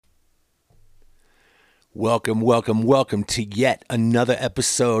Welcome to yet another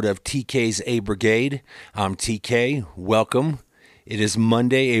episode of TK's A Brigade. I'm TK. Welcome. It is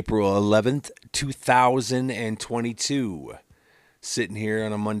Monday, April 11th, 2022. Sitting here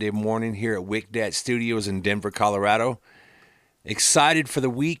on a Monday morning here at WICDAT Studios in Denver, Colorado. Excited for the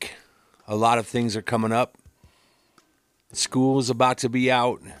week. A lot of things are coming up. School's about to be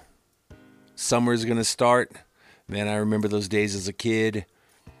out. Summer's going to start. Man, I remember those days as a kid.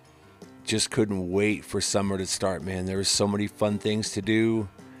 Just couldn't wait for summer to start, man. There were so many fun things to do.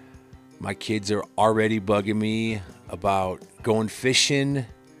 My kids are already bugging me about going fishing.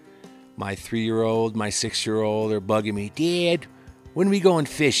 My 3-year-old, my 6-year-old are bugging me, Dad, when are we going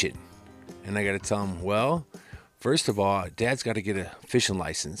fishing? And I got to tell them, well, first of all, Dad's got to get a fishing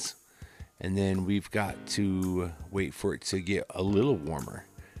license. And then we've got to wait for it to get a little warmer.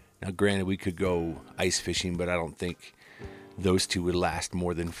 Now, granted, we could go ice fishing, but I don't think those two would last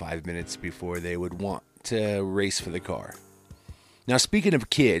more than 5 minutes before they would want to race for the car. Now, speaking of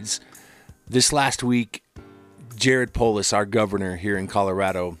kids, this last week, Jared Polis, our governor here in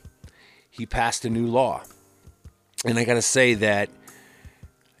Colorado, he passed a new law. And I got to say that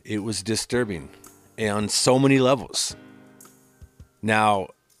it was disturbing on so many levels. Now,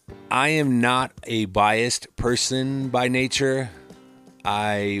 I am not a biased person by nature.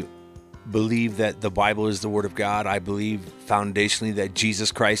 I believe that the Bible is the Word of God. I believe foundationally that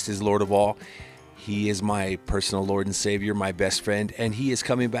Jesus Christ is Lord of all. He is my personal Lord and Savior, my best friend, and He is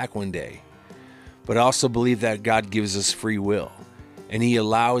coming back one day. But I also believe that God gives us free will, and He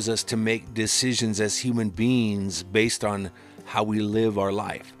allows us to make decisions as human beings based on how we live our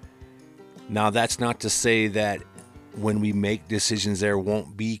life. Now, that's not to say that when we make decisions there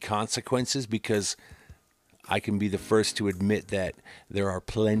won't be consequences, because I can be the first to admit that there are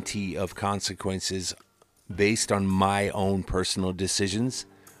plenty of consequences based on my own personal decisions.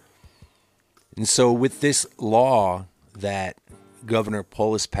 And so with this law that Governor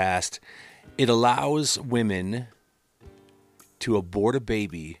Polis passed, it allows women to abort a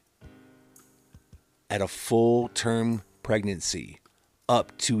baby at a full-term pregnancy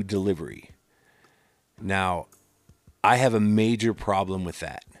up to delivery. Now, I have a major problem with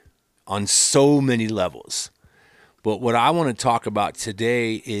that on so many levels. But what I want to talk about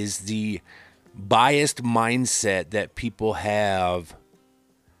today is the biased mindset that people have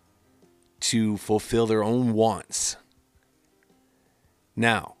to fulfill their own wants.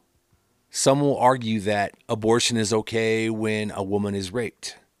 Now, some will argue that abortion is okay when a woman is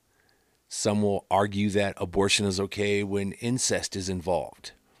raped. Some will argue that abortion is okay when incest is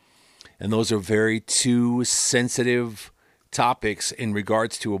involved. And those are very two sensitive topics in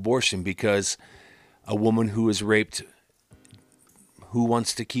regards to abortion, because a woman who is raped, who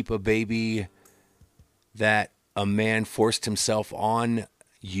wants to keep a baby that a man forced himself on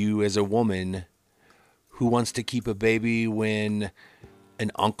you as a woman, who wants to keep a baby when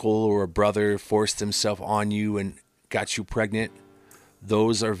an uncle or a brother forced himself on you and got you pregnant,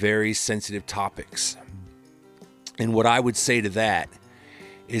 those are very sensitive topics. And what I would say to that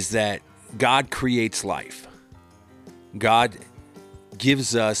is that God creates life. God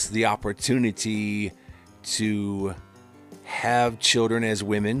gives us the opportunity to have children as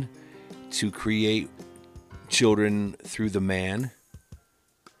women, to create children through the man.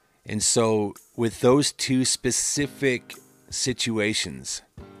 And so with those two specific situations,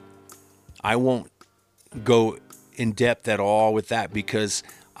 I won't go in depth at all with that, because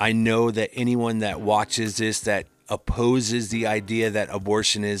I know that anyone that watches this that opposes the idea that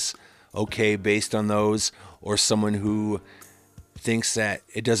abortion is okay based on those, or someone who thinks that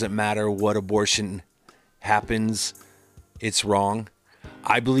it doesn't matter what abortion happens, it's wrong.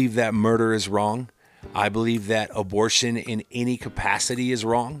 I believe that murder is wrong. I believe that abortion in any capacity is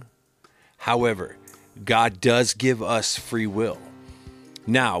wrong. However, God does give us free will.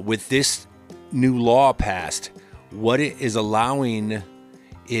 Now, with this new law passed, what it is allowing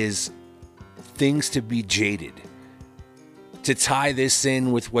is things to be jaded. To tie this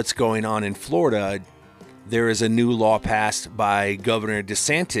in with what's going on in Florida, there is a new law passed by Governor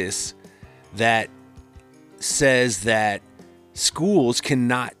DeSantis that says that schools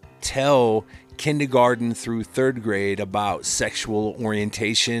cannot tell kindergarten through third grade about sexual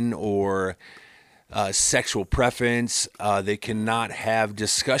orientation or sexual preference. They cannot have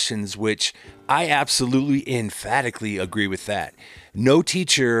discussions, which I absolutely emphatically agree with that. No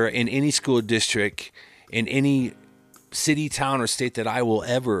teacher in any school district, in any city, town, or state that I will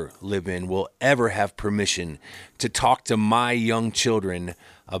ever live in will ever have permission to talk to my young children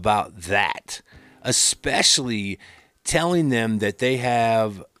about that, especially telling them that they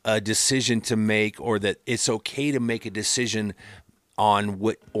have a decision to make, or that it's okay to make a decision on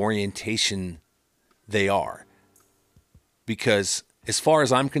what orientation they are. Because as far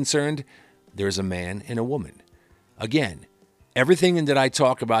as I'm concerned, there's a man and a woman. Again, everything that I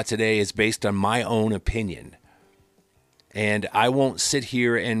talk about today is based on my own opinion. And I won't sit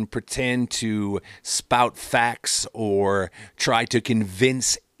here and pretend to spout facts or try to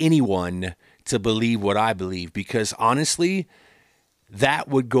convince anyone to believe what I believe, because honestly, that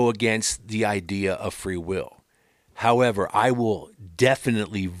would go against the idea of free will. However, I will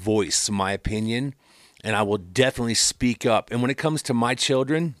definitely voice my opinion, and I will definitely speak up. And when it comes to my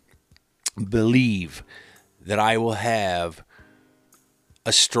children, believe that I will have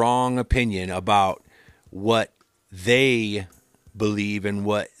a strong opinion about what they believe and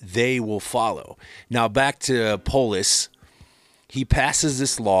what they will follow. Now, back to Polis. He passes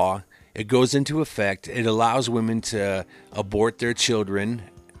this law. It goes into effect. It allows women to abort their children,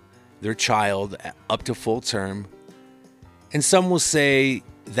 their child, up to full term. And some will say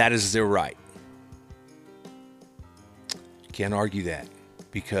that is their right. Can't argue that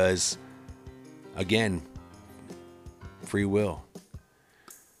because, again, free will.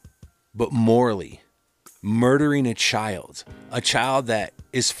 But morally, murdering a child that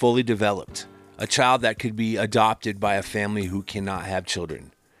is fully developed, a child that could be adopted by a family who cannot have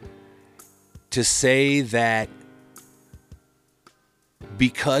children, to say that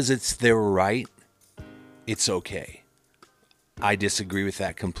because it's their right, it's okay. I disagree with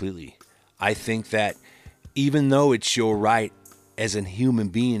that completely. I think that even though it's your right as a human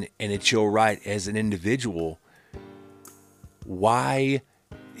being and it's your right as an individual, why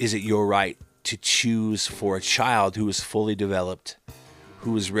is it your right to choose for a child who is fully developed,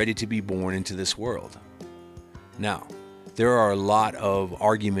 who is ready to be born into this world? Now, there are a lot of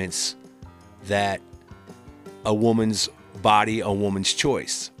arguments that a woman's body, a woman's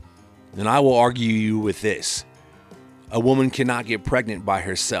choice. And I will argue you with this. A woman cannot get pregnant by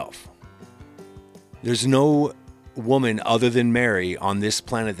herself. There's no woman other than Mary on this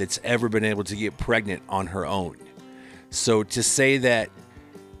planet that's ever been able to get pregnant on her own. So to say that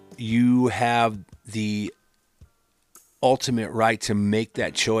you have the ultimate right to make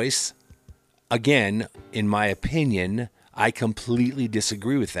that choice, again, in my opinion, I completely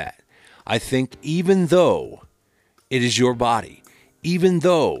disagree with that. I think even though it is your body, even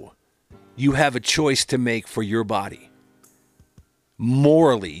though you have a choice to make for your body,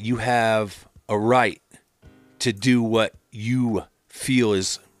 morally, you have a right to do what you feel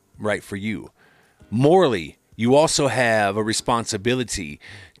is right for you. Morally, you also have a responsibility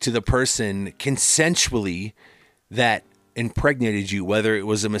to the person consensually that impregnated you, whether it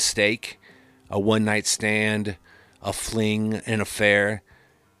was a mistake, a one-night stand, a fling, an affair.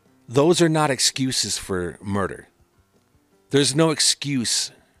 Those are not excuses for murder. There's no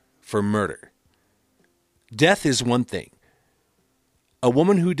excuse for murder. Death is one thing. A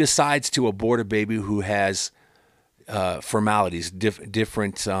woman who decides to abort a baby who has formalities,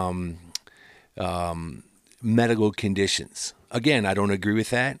 different medical conditions. Again, I don't agree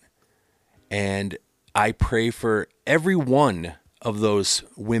with that. And I pray for every one of those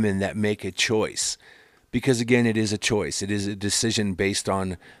women that make a choice. Because again, it is a choice. It is a decision based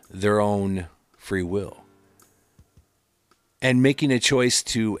on their own free will. And making a choice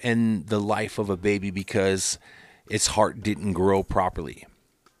to end the life of a baby because its heart didn't grow properly,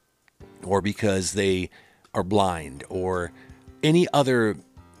 or because they are blind, or any other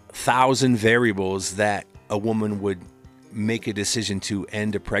 1,000 variables that a woman would make a decision to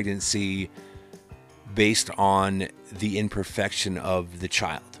end a pregnancy based on the imperfection of the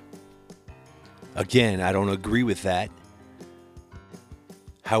child. Again, I don't agree with that.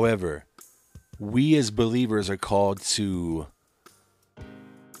 However, we as believers are called to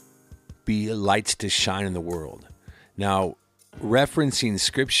be lights to shine in the world. Now, referencing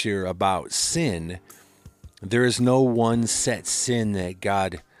scripture about sin, there is no one set sin that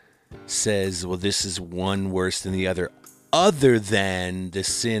God says, well, this is one worse than the other than the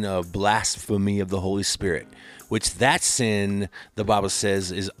sin of blasphemy of the Holy Spirit, which that sin, the Bible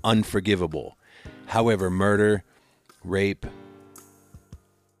says, is unforgivable. However, murder, rape,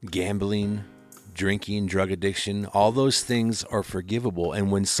 gambling, drinking, drug addiction, all those things are forgivable. And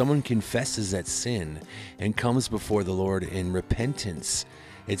when someone confesses that sin and comes before the Lord in repentance,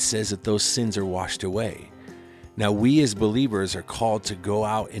 it says that those sins are washed away. Now, we as believers are called to go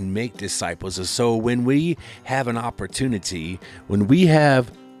out and make disciples. So when we have an opportunity, when we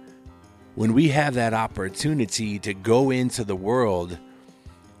have that opportunity to go into the world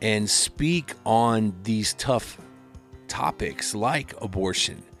and speak on these tough topics like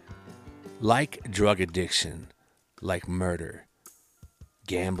abortion, like drug addiction, like murder,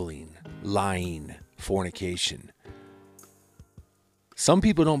 gambling, lying, fornication. Some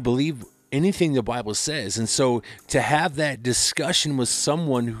people don't believe anything the Bible says. And so to have that discussion with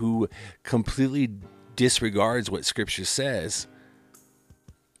someone who completely disregards what Scripture says,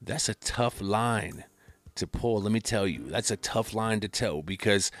 that's a tough line to pull. Let me tell you, that's a tough line to tell,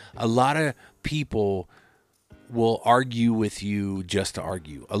 because a lot of people will argue with you just to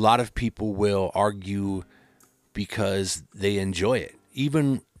argue. A lot of people will argue because they enjoy it.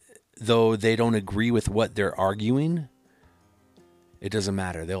 Even though they don't agree with what they're arguing, it doesn't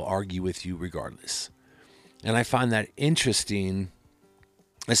matter. They'll argue with you regardless. And I find that interesting,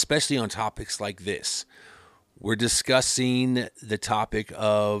 especially on topics like this. We're discussing the topic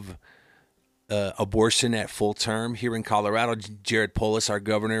of abortion at full term here in Colorado. Jared Polis, our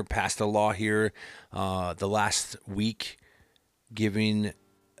governor, passed a law here the last week giving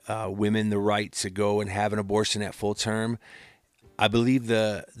women the right to go and have an abortion at full term. I believe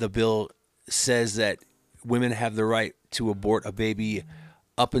the bill says that women have the right to abort a baby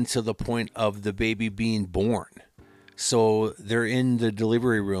up until the point of the baby being born. So they're in the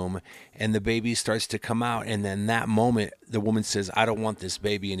delivery room and the baby starts to come out, and then that moment the woman says, I don't want this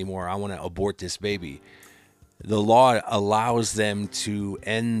baby anymore. I want to abort this baby. The law allows them to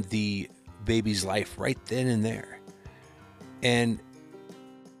end the baby's life right then and there. And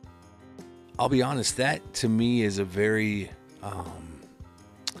I'll be honest, that to me is a very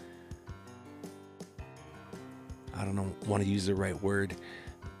I don't know, want to use the right word.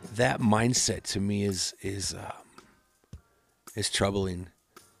 That mindset to me is troubling.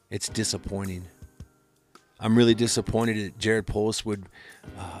 It's disappointing. I'm really disappointed that Jared Polis would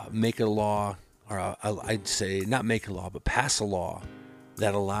make a law, or I'd say not make a law, but pass a law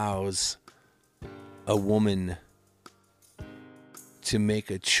that allows a woman to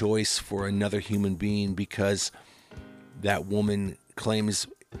make a choice for another human being, because that woman claims,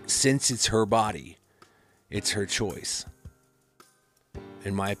 since it's her body, it's her choice.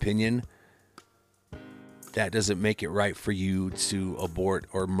 In my opinion, that doesn't make it right for you to abort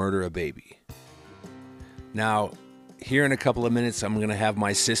or murder a baby. Now, here in a couple of minutes, I'm going to have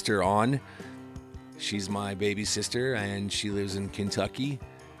my sister on. She's my baby sister, and she lives in Kentucky.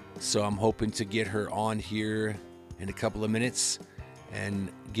 So I'm hoping to get her on here in a couple of minutes and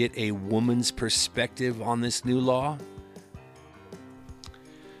get a woman's perspective on this new law.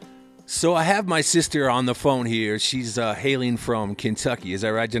 So I have my sister on the phone here. She's hailing from Kentucky. Is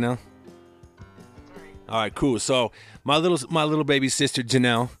that right, Janelle? All right, cool. So my little baby sister,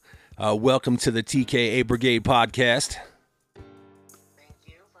 Janelle, welcome to the TKA Brigade podcast. Thank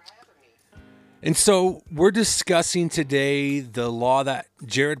you for having me. And so we're discussing today the law that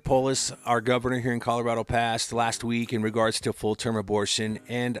Jared Polis, our governor here in Colorado, passed last week in regards to full-term abortion.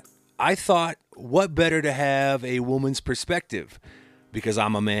 And I thought, what better to have a woman's perspective? Because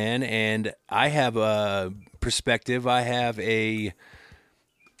I'm a man and I have a perspective. I have a,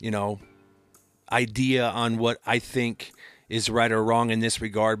 idea on what I think is right or wrong in this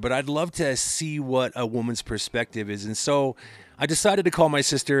regard. But I'd love to see what a woman's perspective is. And so I decided to call my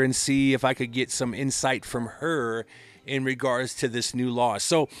sister and see if I could get some insight from her in regards to this new law.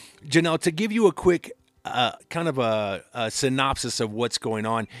 So, Janelle, to give you a quick kind of a synopsis of what's going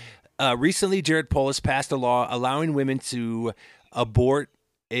on, recently Jared Polis passed a law allowing women to abort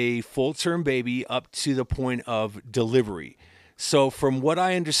a full-term baby up to the point of delivery. So from what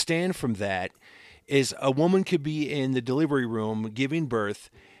I understand from that is a woman could be in the delivery room giving birth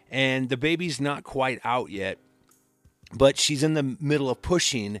and the baby's not quite out yet, but she's in the middle of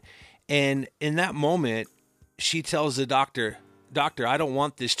pushing. And in that moment, she tells the doctor, I don't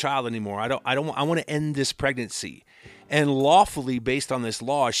want this child anymore. I want to end this pregnancy. And lawfully, based on this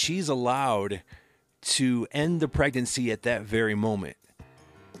law, she's allowed to end the pregnancy at that very moment.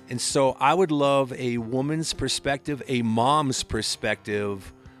 And so I would love a woman's perspective, a mom's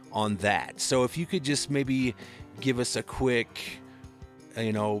perspective on that. So if you could just maybe give us a quick,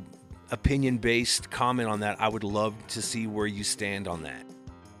 opinion-based comment on that, I would love to see where you stand on that.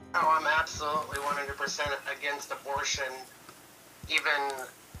 Oh, I'm absolutely 100% against abortion, even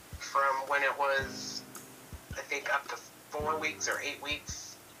from when it was, I think, up to 4 weeks or 8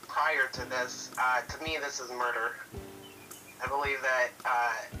 weeks prior to this. To me, this is murder. I believe that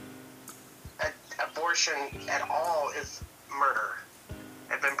abortion at all is murder.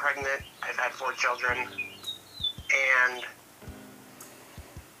 I've been pregnant. I've had 4 children. And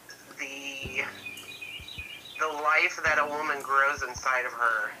the life that a woman grows inside of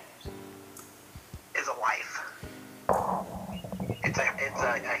her is a life. It's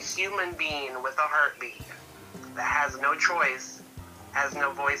a human being with a heartbeat that has no choice, has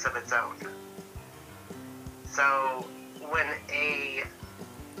no voice of its own. So when a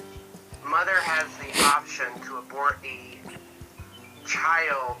mother has the option to abort a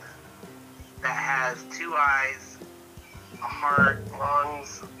child that has 2 eyes, a heart,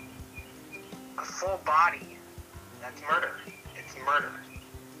 lungs, a full body, that's murder. It's murder.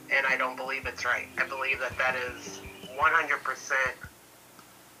 And I don't believe it's right. I believe that that is 100%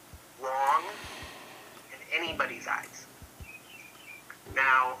 wrong in anybody's eyes.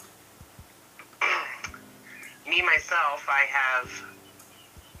 Now, me, myself, I have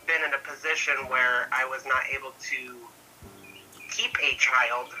been in a position where I was not able to keep a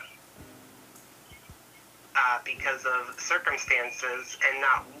child because of circumstances, and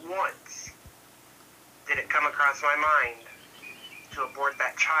not once did it come across my mind to abort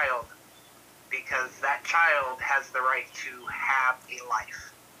that child, because that child has the right to have a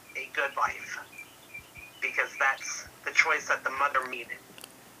life, a good life, because that's the choice that the mother made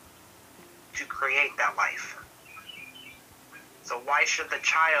to create that life. So why should the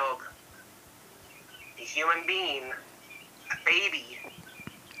child, a human being, a baby,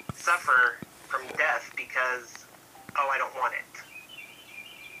 suffer from death because, oh, I don't want it?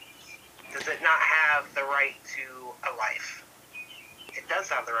 Does it not have the right to a life? It does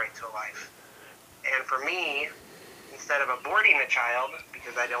have the right to a life. And for me, instead of aborting a child,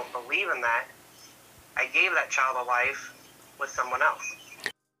 because I don't believe in that, I gave that child a life with someone else.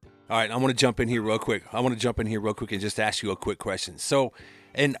 All right, I want to jump in here real quick. And just ask you a quick question. So,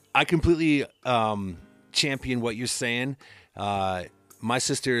 and I completely champion what you're saying. My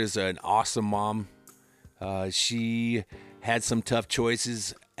sister is an awesome mom. She had some tough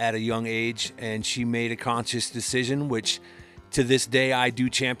choices at a young age, and she made a conscious decision, which to this day I do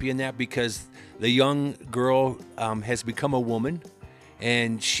champion that, because the young girl has become a woman,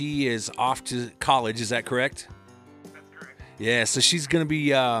 and she is off to college. Is that correct? Yeah, so she's gonna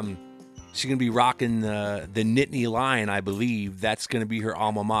be rocking the Nittany Lion, I believe. That's gonna be her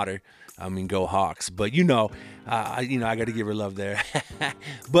alma mater. I mean, go Hawks! But I got to give her love there.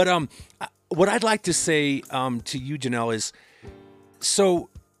 But what I'd like to say to you, Janelle, is, so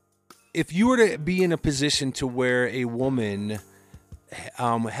if you were to be in a position to where a woman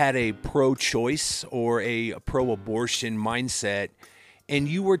had a pro-choice or a pro-abortion mindset, and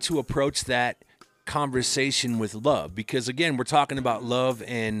you were to approach that conversation with love, because again, we're talking about love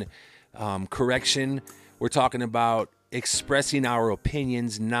and correction. We're talking about expressing our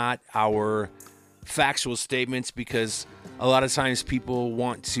opinions, not our factual statements, because a lot of times people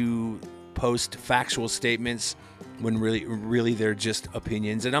want to post factual statements when really they're just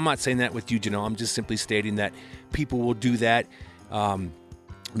opinions. And I'm not saying that with you, Janelle. I'm just simply stating that people will do that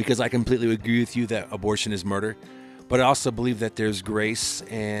because I completely agree with you that abortion is murder. But I also believe that there's grace.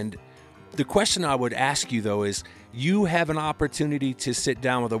 And the question I would ask you, though, is you have an opportunity to sit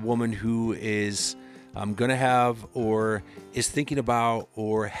down with a woman who is going to have, or is thinking about,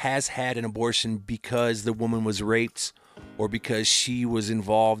 or has had an abortion because the woman was raped, or because she was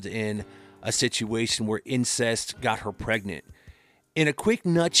involved in a situation where incest got her pregnant. In a quick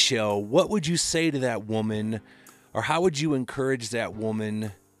nutshell, what would you say to that woman, or how would you encourage that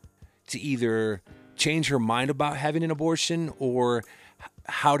woman to either change her mind about having an abortion, or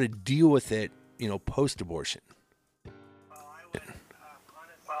how to deal with it, post-abortion?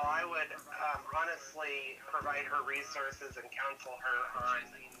 I would honestly provide her resources and counsel her on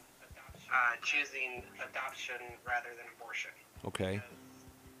choosing adoption rather than abortion. Okay.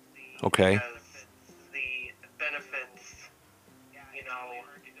 Because the benefits,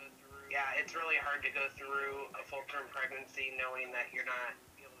 it's really hard to go through a full-term pregnancy knowing that you're not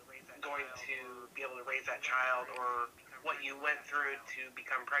going to be able to raise that child, or what you went through to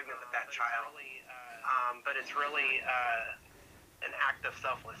become pregnant with that child. But it's really an act of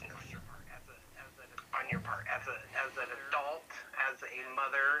selflessness on your part, as an adult, as a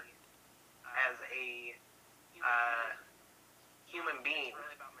mother, as a human being.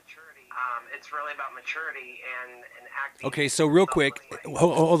 It's really about maturity and acting. Okay, so real quick,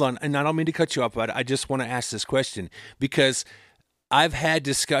 hold on, and I don't mean to cut you off, but I just want to ask this question, because I've had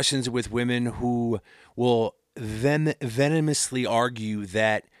discussions with women who will venomously argue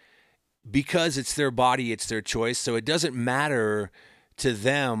that because it's their body, it's their choice, so it doesn't matter to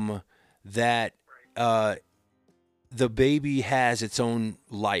them that the baby has its own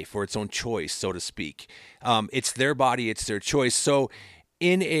life or its own choice, so to speak. It's their body, it's their choice. So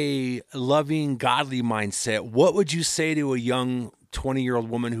in a loving, godly mindset, what would you say to a young 20-year-old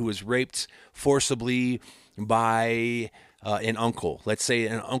woman who was raped forcibly by an uncle? Let's say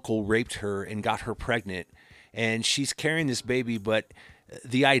an uncle raped her and got her pregnant, and she's carrying this baby, but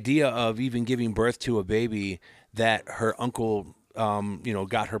the idea of even giving birth to a baby that her uncle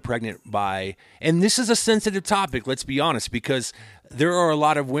got her pregnant by, and this is a sensitive topic, let's be honest, because there are a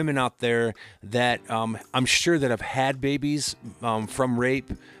lot of women out there that I'm sure that have had babies from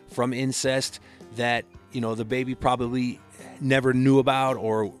rape, from incest, that, the baby probably never knew about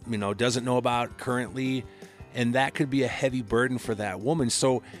or, doesn't know about currently. And that could be a heavy burden for that woman.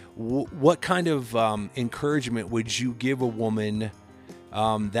 So what kind of encouragement would you give a woman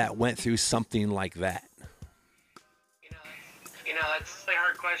that went through something like that? That's a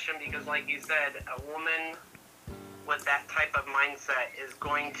hard question because, like you said, a woman with that type of mindset is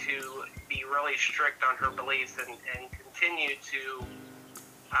going to be really strict on her beliefs and continue to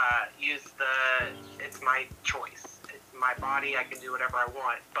use it's my choice. It's my body. I can do whatever I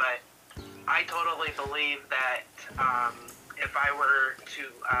want. But I totally believe that if I were to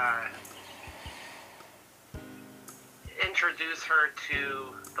introduce her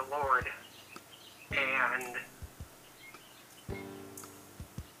to the Lord and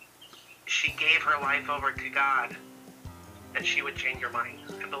she gave her life over to God, that she would change her mind.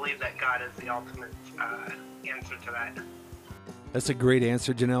 I believe that God is the ultimate answer to that. That's a great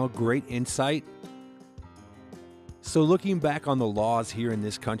answer, Janelle. Great insight. So looking back on the laws here in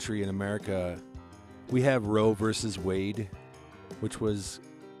this country in America, we have Roe versus Wade, which was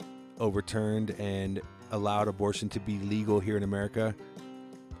overturned and allowed abortion to be legal here in America.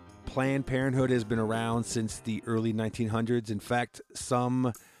 Planned Parenthood has been around since the early 1900s. In fact,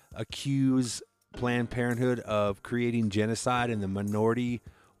 some accuse Planned Parenthood of creating genocide in the minority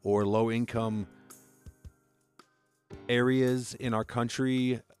or low-income areas in our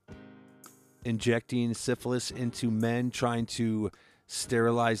country, injecting syphilis into men, trying to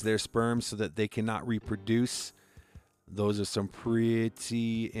sterilize their sperm so that they cannot reproduce. Those are some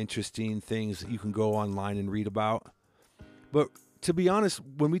pretty interesting things that you can go online and read about. But to be honest,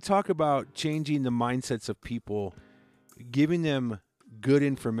 when we talk about changing the mindsets of people, giving them good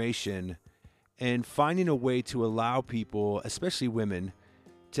information and finding a way to allow people, especially women,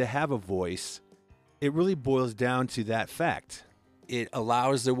 to have a voice, it really boils down to that fact. It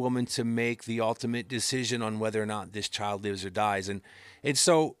allows the woman to make the ultimate decision on whether or not this child lives or dies. And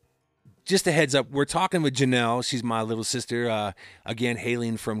so, just a heads up, we're talking with Janelle. She's my little sister, again,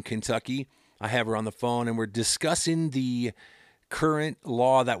 hailing from Kentucky. I have her on the phone, and we're discussing the current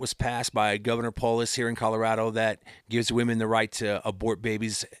law that was passed by Governor Polis here in Colorado that gives women the right to abort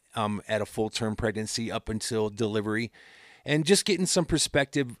babies at a full-term pregnancy up until delivery. And just getting some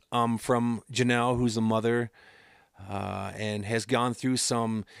perspective from Janelle, who's a mother and has gone through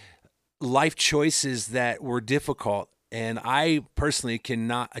some life choices that were difficult. And I personally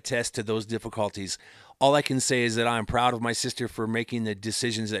cannot attest to those difficulties. All I can say is that I'm proud of my sister for making the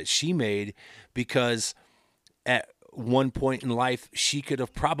decisions that she made, because at one point in life, she could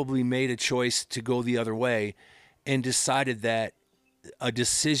have probably made a choice to go the other way and decided that a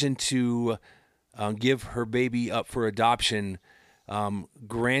decision to give her baby up for adoption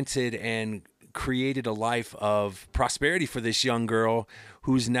granted and created a life of prosperity for this young girl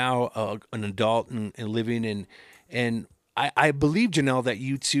who's now an adult and living. And I believe, Janelle, that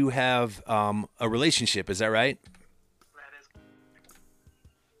you two have a relationship. Is that right?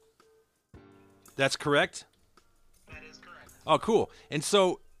 That's correct? That is correct. Oh, cool. And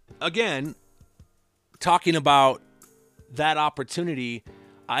so, again, talking about that opportunity,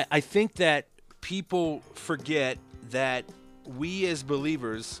 I think that people forget that we as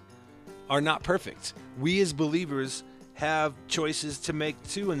believers are not perfect. We as believers have choices to make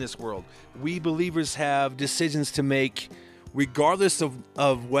too in this world. We believers have decisions to make regardless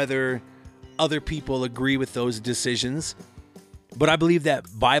of whether other people agree with those decisions. But I believe that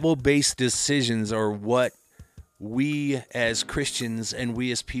Bible-based decisions are what we as Christians and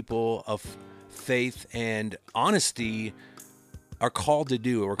we as people of faith and honesty are called to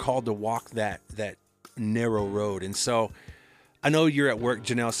do. We're called to walk that narrow road. And so I know you're at work,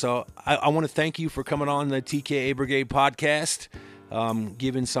 Janelle, so I want to thank you for coming on the TKA Brigade podcast,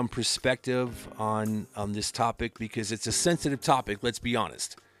 giving some perspective on this topic, because it's a sensitive topic, let's be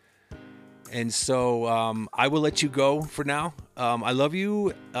honest. And so I will let you go for now. I love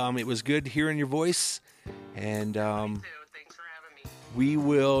you. It was good hearing your voice. And Me too. Thanks for having me. we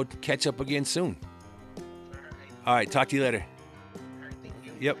will catch up again soon. All right, talk to you later. All right, thank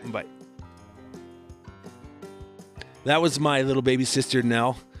you. Yep, bye. That was my little baby sister,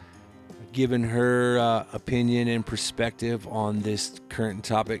 Nell, giving her opinion and perspective on this current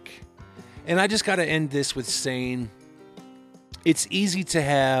topic. And I just got to end this with saying it's easy to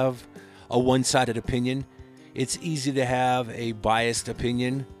have a one-sided opinion. It's easy to have a biased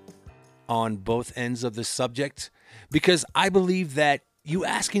opinion on both ends of the subject, because I believe that you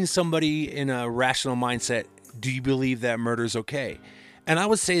asking somebody in a rational mindset, do you believe that murder is okay? And I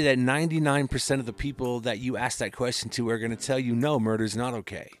would say that 99% of the people that you ask that question to are going to tell you, no, murder is not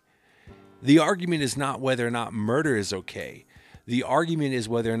okay. The argument is not whether or not murder is okay. The argument is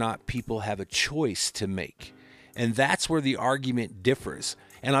whether or not people have a choice to make. And that's where the argument differs.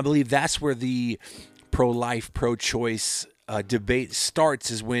 And I believe that's where the pro-life, pro-choice debate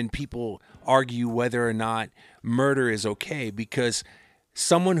starts, is when people argue whether or not murder is okay. Because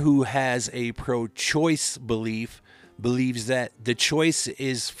someone who has a pro-choice belief believes that the choice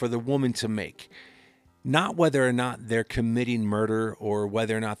is for the woman to make, not whether or not they're committing murder or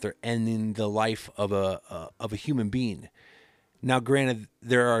whether or not they're ending the life of a human being. Now, granted,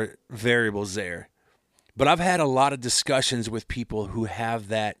 there are variables there, but I've had a lot of discussions with people who have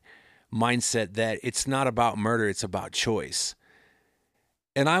that mindset that it's not about murder, it's about choice.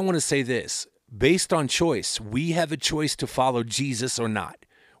 And I want to say this, based on choice, we have a choice to follow Jesus or not.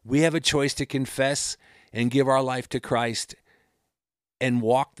 We have a choice to confess and give our life to Christ and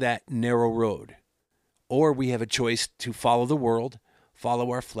walk that narrow road. Or we have a choice to follow the world,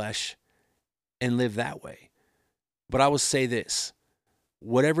 follow our flesh, and live that way. But I will say this,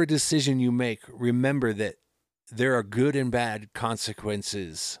 whatever decision you make, remember that there are good and bad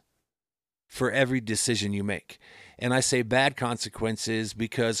consequences for every decision you make. And I say bad consequences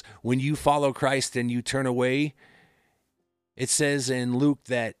because when you follow Christ and you turn away, it says in Luke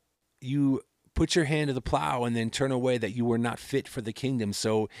that you put your hand to the plow and then turn away, that you were not fit for the kingdom.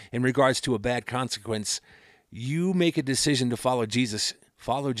 So in regards to a bad consequence, you make a decision to follow Jesus.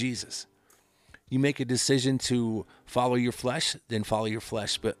 Follow Jesus. You make a decision to follow your flesh, then follow your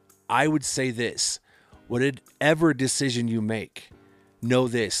flesh. But I would say this, whatever decision you make, know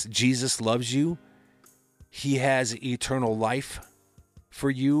this, Jesus loves you. He has eternal life for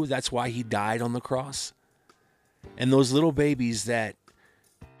you. That's why he died on the cross. And those little babies that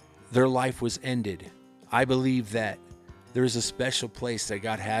their life was ended, I believe that there's a special place that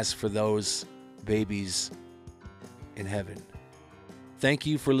God has for those babies in heaven. Thank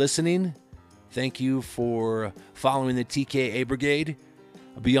you for listening. Thank you for following the TKA Brigade.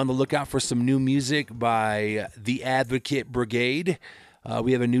 Be on the lookout for some new music by the Advocate Brigade.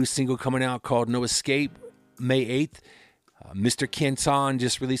 We have a new single coming out called No Escape, May 8th. Mr. Kenton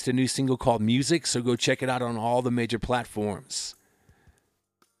just released a new single called Music, so go check it out on all the major platforms.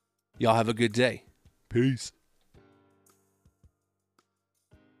 Y'all have a good day. Peace.